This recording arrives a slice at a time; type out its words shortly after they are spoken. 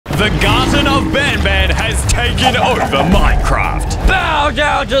The Garten of BanBan has taken over Minecraft. Bow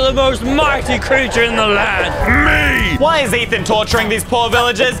down to the most mighty creature in the land. Me! Why is Ethan torturing these poor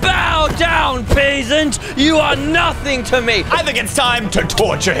villagers? Bow down, peasant. You are nothing to me. I think it's time to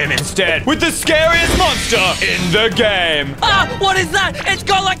torture him instead with the scariest monster in the game. Ah, what is that? It's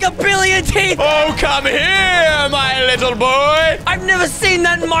got like 1 billion teeth. Oh, come here, my little boy. I've never seen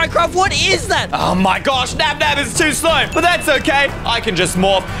that in Minecraft. What is that? Oh my gosh, Nab is too slow. But that's okay. I can just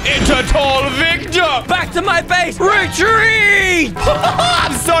morph into Tall Victor. Back to my base. Retreat.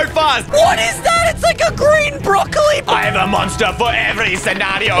 I'm so fast. What is that? It's like a green broccoli. I have a monster for every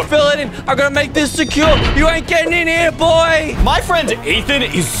scenario. Fill it in. I'm gonna make this secure. You ain't getting in here, boy. My friend Ethan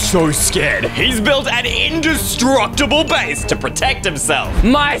is so scared. He's built an indestructible base to protect himself.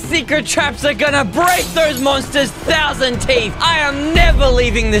 My secret traps are gonna break those monsters' 1,000 teeth. I am never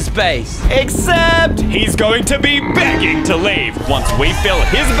leaving this base. Except he's going to be begging to leave once we fill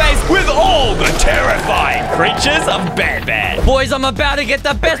his base with all the terrifying creatures of BanBan. Boys, I'm about to get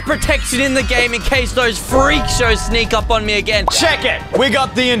the best protection in the game in case those freak shows sneak up on me again. Check it. We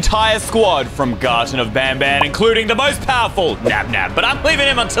got the entire squad from Garten of BanBan, including the most powerful Nab, but I'm leaving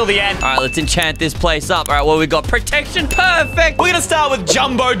him until the end. All right, let's enchant this place up. All right, well, we got protection. Perfect. We're gonna start with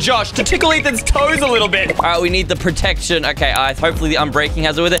Jumbo Josh to tickle Ethan's toes a little bit. All right, we need the protection. Okay, hopefully the unbreaking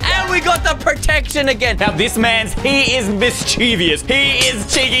has it with it. And we got the protection again. Now, this man's, he is mischievous. He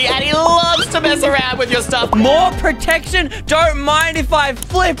is cheeky, and he loves to mess around with your stuff. More protection? Don't mind if I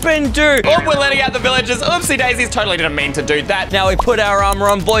flip and do. Oh, we're letting out the villagers. Oopsie daisies, totally didn't mean to do that. Now we put our armor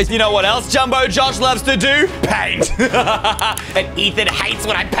on, boys. You know what else Jumbo Josh loves to do? Paint. And Ethan hates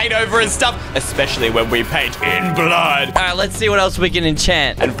when I paint over his stuff, especially when we paint in blood. All right, let's see what else we can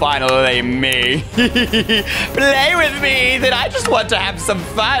enchant. And finally, me. Play with me, Ethan. I just want to have some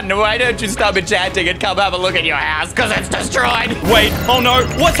fun. Why don't you stop enchanting and come have a look at your house? Because it's destroyed. Wait, oh no,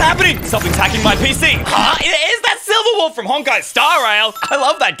 what's happening? Something's hacking my PC. Huh? Is that Silverwolf from Honkai Star Rail? I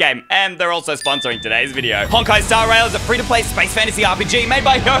love that game. And they're also sponsoring today's video. Honkai Star Rail is a free-to-play space fantasy RPG made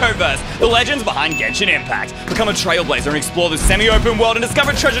by YoHoVerse, the legends behind Genshin Impact. Become a trailblazer and explore this semi-open world and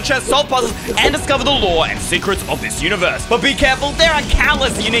discover treasure chests, solve puzzles, and discover the lore and secrets of this universe. But be careful, there are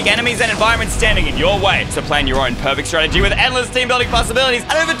countless unique enemies and environments standing in your way. So plan your own perfect strategy with endless team-building possibilities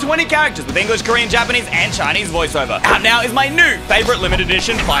and over 20 characters with English, Korean, Japanese, and Chinese voiceover. Out now is my new favorite limited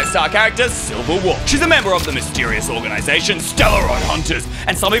edition 5-star character, Silverwolf. She's a member of the mysterious organization Stellaron Hunters,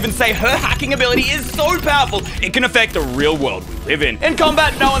 and some even say her hacking ability is so powerful it can affect the real world we live in. In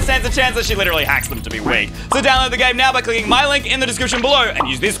combat, no one stands a chance that she literally hacks them to be weak. So download the game now by clicking my link in the description below and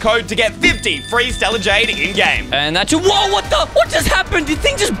use this code to get 50 free Stellar Jade in-game. And that's your— Whoa, what just happened? Did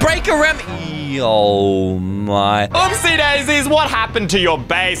things just break around me? Oh my. Oopsie daisies, what happened to your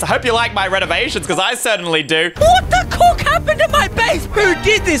base? I hope you like my renovations, because I certainly do. What the cook happened to my base? Who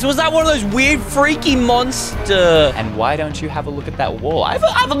did this? Was that one of those weird, freaky monster? And why don't you have a look at that wall? I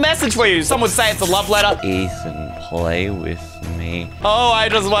have a message for you. Some would say it's a love letter. Ethan, play with me. Oh, I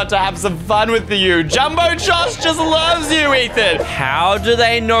just want to have some fun with you. Jumbo Josh just loves you, Ethan. How do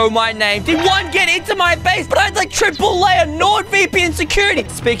they know my name? Did one get into my base? But I had like triple layer NordVPN security.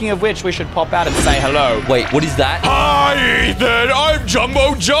 Speaking of which, we should pop out and say hello. Wait, what is that? Hi, Ethan. I'm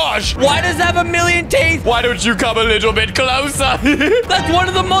Jumbo Josh. Why does it have 1 million teeth? Why don't you come a little bit closer? That's one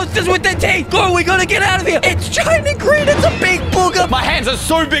of the monsters with the teeth. Go, we gotta get out of here. It's giant and green. It's a big booger. My hands are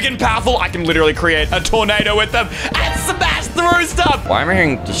so big and powerful, I can literally create a tornado with them and smash through stuff. Why am I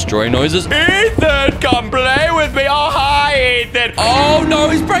hearing destroy noises? Ethan, come play with me. Oh, hi, Ethan. Oh, no,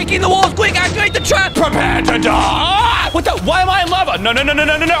 he's breaking the walls. Quick, activate the trap. Prepare to die. What the? Why am I in lava? No.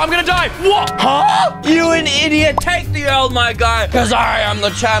 I'm gonna die. What? Huh? You an idiot. Take the L, my guy, because I am the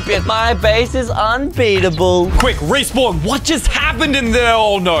champion. My base is unbeatable. Quick, respawn. What just happened in there?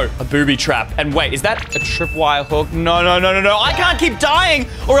 Oh, no. A booby trap. And wait, is that a tripwire hook? No. I can't keep dying,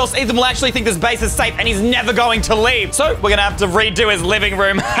 or else Ethan will actually think this base is safe and he's never going to leave. So we're gonna have to redo his living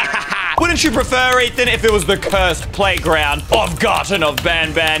room. Wouldn't you prefer, Ethan, if it was the cursed playground of Garten of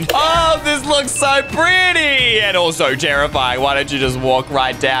BanBan? Oh, this looks so pretty and also terrifying. Why don't you just walk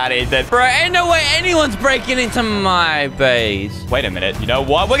right down, Ethan? Bro, ain't no way anyone's breaking into my base. Wait a minute. You know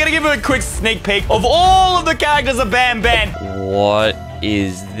what? We're gonna give him a quick sneak peek of all of the characters of BanBan. What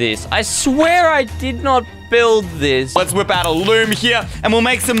is this? I swear I did not build this. Let's whip out a loom here, and we'll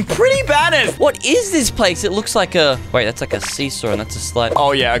make some pretty banners. What is this place? It looks like a... Wait, that's like a seesaw, and that's a slide.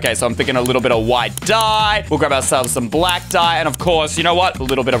 Oh, yeah, okay, so I'm thinking a little bit of white dye. We'll grab ourselves some black dye, and of course, you know what? A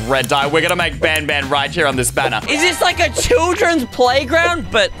little bit of red dye. We're gonna make BanBan right here on this banner. Is this like a children's playground?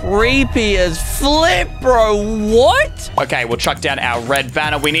 But creepy as flip, bro. What? Okay, we'll chuck down our red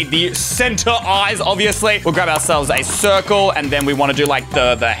banner. We need the center eyes, obviously. We'll grab ourselves a circle, and then we want to do, like,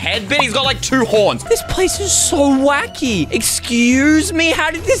 the head bit. He's got, like, 2 horns. This place is so wacky. Excuse me?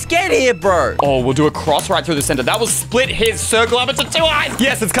 How did this get here, bro? Oh, we'll do a cross right through the center. That will split his circle up into 2 eyes.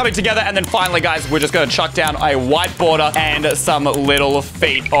 Yes, it's coming together. And then finally, guys, we're just going to chuck down a white border and some little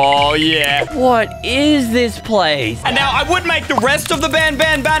feet. Oh, yeah. What is this place? And now I would make the rest of the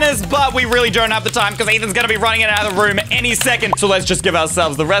BanBan banners, but we really don't have the time because Ethan's going to be running it out of the room any second. So let's just give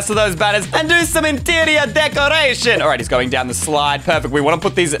ourselves the rest of those banners and do some interior decoration. All right, he's going down the slide. Perfect. We want to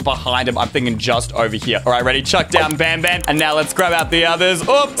put these behind him. I'm thinking just over here. All right, ready? Chuck down BanBan. And now let's grab out the others.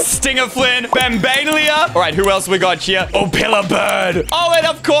 Oh, Stinger Flynn, BanBania. All right, who else we got here? Oh, Pillar Bird. Oh, and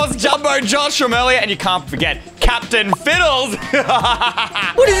of course, Jumbo Josh from earlier. And you can't forget Captain Fiddles.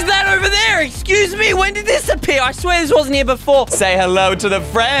 What is that over there? Excuse me, when did this appear? I swear this wasn't here before. Say hello to the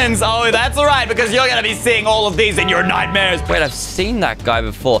friends. Oh, that's all right, because you're going to be seeing all of these in your nightmares. Wait, I've seen that guy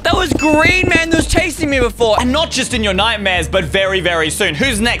before. That was Green Man that was chasing me before. And not just in your nightmares, but very, very soon.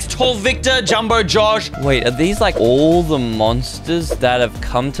 Who's next? Tall Victor, Jumbo Josh. Wait, are these like all the monsters that have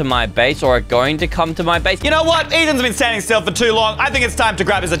come to my base or are going to come to my base? You know what? Ethan's been standing still for too long. I think it's time to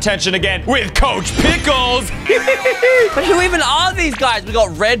grab his attention again with Coach Pickles. But who even are these guys? We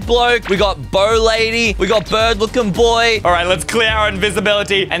got Red Bloke, we got Bow Lady, we got Bird Looking Boy. All right, let's clear our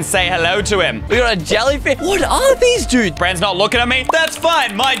invisibility and say hello to him. We got a jellyfish. What are these dudes? Brand's not looking at me. That's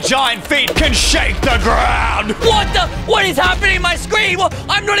fine. My giant feet can shake the ground. What is happening in my screen? What?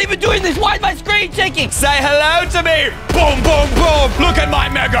 I'm not even doing this. Why is my screen shaking? Say hello to me. Boom, boom, boom. Look at my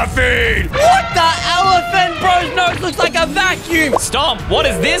mega feet. What the elephant bro's nose looks like a vacuum. Stomp, what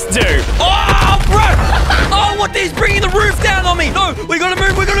does this do? Oh, bro. Oh, what? He's bringing the roof down on me. No, we gotta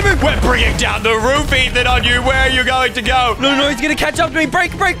move. We gotta move. We're bringing down the roof, Ethan, on you. Where are you going to go? No, he's gonna catch up to me.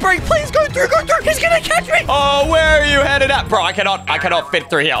 Break. Please go through. He's gonna catch me. Oh, where are you headed at? Bro, I cannot fit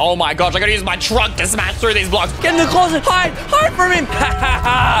through here. Oh my gosh, I gotta use my trunk to smash through these blocks. Get in the closet. Hide from him.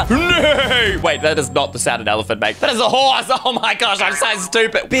 No. Wait, that is not the sound an elephant makes. That is a horse. Oh my gosh, I'm so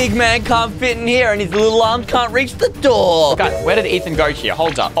stupid. Big man can't fit in here, and his little arms can't reach the door. God, where did Ethan go here?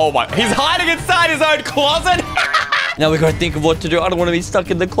 Hold up. Oh my, he's hiding inside his own closet. Now we gotta think of what to do. I don't want to be stuck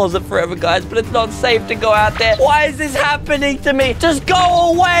in the closet forever, guys, but it's not safe to go out there. Why is this happening to me? Just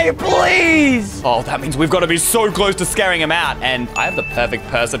go away, please. Oh, that means we've got to be so close to scaring him out. And I have the perfect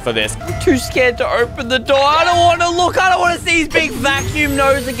person for this. I'm too scared to open the door. I don't want to look. I don't want to see his big vacuum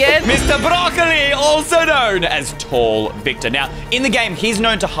nose again. Mr. Broccoli, also known as Tall Victor. Now, in the game, he's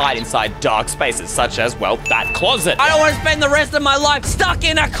known to hide inside dark spaces, such as, well, that closet. I don't want to spend the rest of my life stuck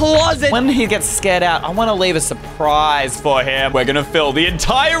in a closet. When he gets scared out, I want to leave a surprise for him. We're gonna fill the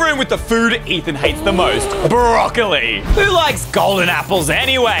entire room with the food Ethan hates the most, broccoli. Who likes golden apples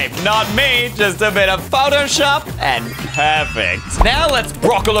anyway? Not me, just a bit of Photoshop and perfect. Now let's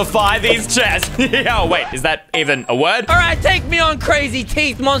broccolify these chests. Oh wait, is that even a word? All right, take me on, crazy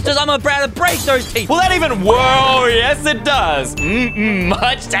teeth monsters. I'm about to break those teeth. Will that even work? Oh, yes it does.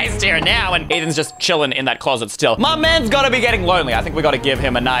 Much tastier now. And Ethan's just chilling in that closet still. My man's gotta be getting lonely. I think we gotta give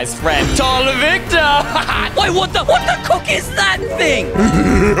him a nice friend. Tall Victor. Wait, what the cook is that thing?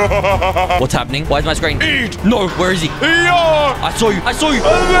 What's happening? Why is my screen? Eat. No, where is he? Yeah. I saw you.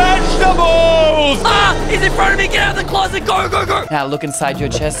 Vegetables. Ah, he's in front of me. Get out of the closet. Go. Now look inside your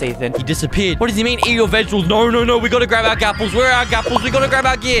chest, Ethan. He disappeared. What does he mean? Eat your vegetables. No. We gotta grab our gapples. Where are our gapples? We gotta grab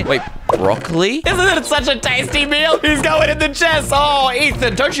our gear. Wait, broccoli? Isn't it such a tasty meal? He's going in the chest. Oh,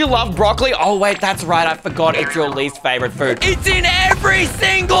 Ethan, don't you love broccoli? Oh, wait, that's right. I forgot it's your least favorite food. It's in every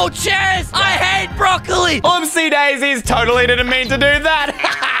single chest. I hate broccoli. Oopsie daisies. Totally didn't mean to do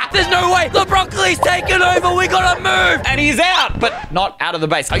that. There's no way. The broccoli's taken over. We gotta move. And he's out, but not out of the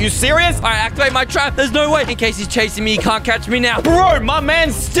base. Are you serious? All right, activate my trap. There's no way. In case he's chasing me, he can't catch me now. Bro, my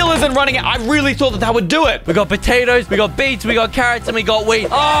man still isn't running it. I really thought that would do it. We got potatoes, we got beets, we got carrots, and we got wheat.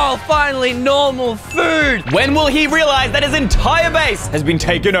 Oh, finally, normal food. When will he realize that his entire base has been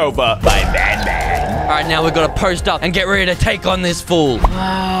taken over by BanBan? All right, now we've got to post up and get ready to take on this fool.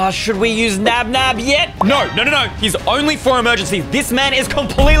 Should we use Nab Nab yet? No. He's only for emergencies. This man is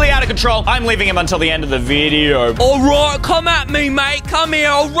completely out of control. I'm leaving him until the end of the video. All right, come at me, mate. Come here,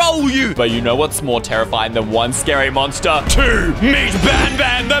 I'll roll you. But you know what's more terrifying than one scary monster? 2. Meet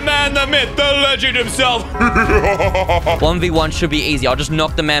BanBan, the man, the myth, the legend himself. 1v1 should be easy. I'll just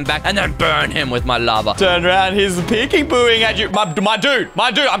knock the man back and then burn him with my lava. Turn around. He's peeking, booing at you. My dude.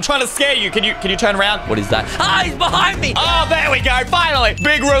 I'm trying to scare you. Can you turn around? What is that? He's behind me. Oh, there we go. Finally.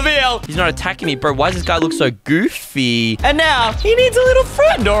 Big reveal. He's not attacking me, bro. Why does this guy look so goofy? And now he needs a little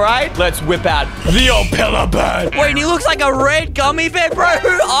friend, all right? Let's whip out the old pillar bird. Wait, he looks like a red gummy bear, bro.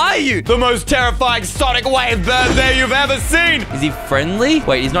 Who are you? The most terrifying sonic wave bird there you've ever seen. Is he friendly?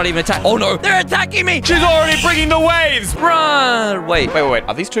 Wait, he's not even attacking. Oh, no. They're attacking me. She's already bringing the waves. Run. Wait.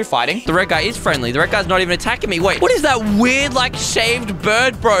 Are these two fighting? The red guy is friendly. The red guy's not even attacking me. Wait, what is that weird, like, shaved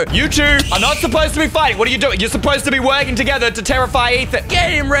bird, bro? You two are not supposed to be fighting. What are you doing? You're supposed to be working together to terrify Ethan. Get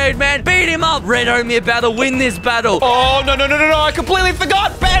him, Red Man. Beat him up. Red homie about to win this battle. Oh, no. I completely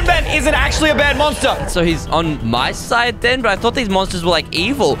forgot. BanBan isn't actually a bad monster. So he's on my side then? But I thought these monsters were, like,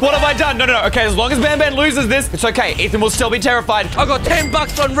 evil. What have I done? No. Okay, as long as BanBan loses this, it's okay. Ethan will still be terrified. I got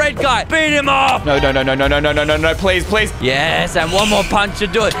 $10 on red guy. Beat him up. No. Please. Yes, and one more punch to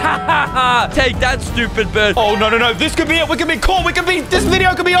do it. Ha. Take that, stupid bird. Oh, no. This could be it. We could be caught. This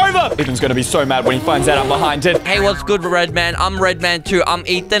video could be over. Ethan's gonna be so mad when he finds out I'm behind it. Hey, what's good, Red Man? I'm Red Man too. I'm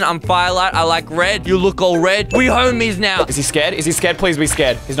Ethan. I'm Firelight. I like red. You look all red. We homies now. Is he scared? Please be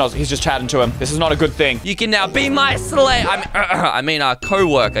scared. He's not. He's just chatting to him. This is not a good thing. You can now be my slave. I mean, our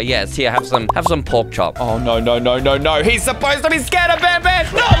co-worker. Yes, here, have some pork chop. Oh, no. He's supposed to be scared of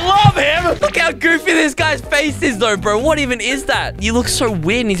BanBan, not love him. Look how goofy this guy's face is, though, bro. What even is that? He looks so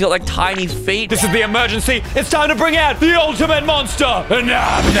weird, and he's got, like, tiny feet. This is the emergency. It's time to bring out the ultimate monster.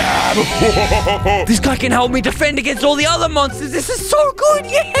 Nab. This guy can help me defend against all the other monsters. This is so good,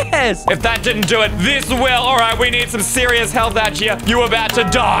 yes. If that didn't do it, this will. All right, we need some serious help out here. You about to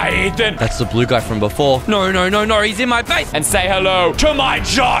die, Ethan. That's the blue guy from before. No. He's in my face. And say hello to my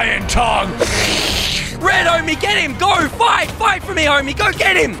giant tongue. Red, homie, get him. Go, fight for me, homie. Go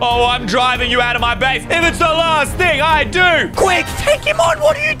get him. Oh, I'm driving you out of my base. If it's the last thing I do. Quick, take him on.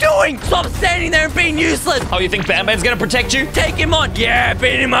 What are you doing? Stop standing there and being useless. Oh, you think BanBan's gonna protect you? Take him on. Yeah,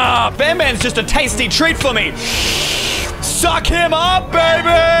 beat him up. BanBan's just a tasty treat for me. Suck him up,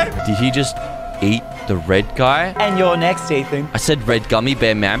 baby. Did he just eat the red guy? And you're next, Ethan. I said red gummy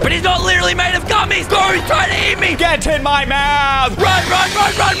bear man, but he's not literally made of gummies. Go, he's trying to eat me. Get in my mouth. Run.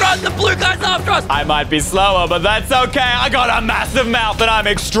 The blue guy's after us. I might be slower, but that's okay. I got a massive mouth and I'm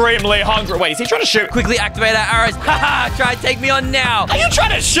extremely hungry. Wait, is he trying to shoot? Quickly activate our arrows. Haha, try and take me on now. Are you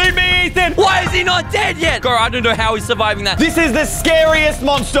trying to shoot me, Ethan? Why is he not dead yet? Girl, I don't know how he's surviving that. This is the scariest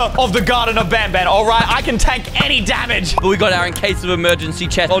monster of the Garden of BanBan, all right? I can tank any damage. But we got our in case of emergency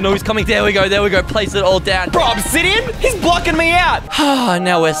chest. Oh, no, he's coming. There we go. Place it all down. Bro, Obsidian? He's blocking me out.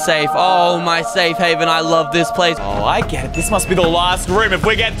 Now we're safe. Oh, my safe haven. I love this place. Oh, I get it. This must be the last room. If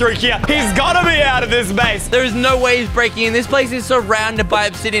we get through here, he's gotta be out of this base. There is no way he's breaking in. This place is surrounded by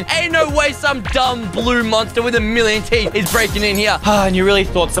obsidian. Ain't no way some dumb blue monster with a million teeth is breaking in here. And you really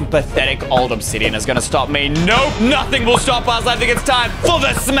thought some pathetic old obsidian is gonna stop me? Nope, nothing will stop us. I think it's time for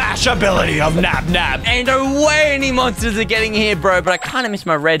the smash ability of Nab Nab. Ain't no way any monsters are getting here, bro, but I kind of miss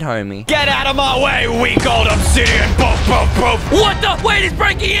my red homie. Get out of my way, weak old obsidian. Boof. What the? Wait, he's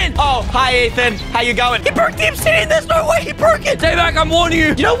breaking in. Oh, hi, Ethan. How you going? He broke the obsidian. There's no way he broke it. Stay back, I'm warning you.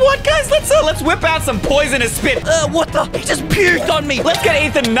 You know what, guys? Let's whip out some poisonous spit. What the? He just puked on me. Let's get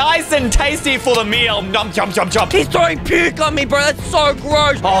Ethan nice and tasty for the meal. Nom, chomp. He's throwing puke on me, bro. That's so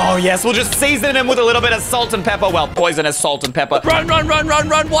gross. Oh, yes. We'll just season him with a little bit of salt and pepper. Well, poisonous salt and pepper. Run.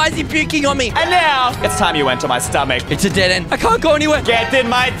 Why is he puking on me? And now, it's time you enter my stomach. It's a dead end. I can't go anywhere. Get in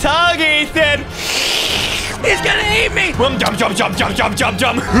my tongue, Ethan. He's gonna eat me.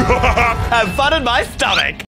 Jump. Have fun in my stomach.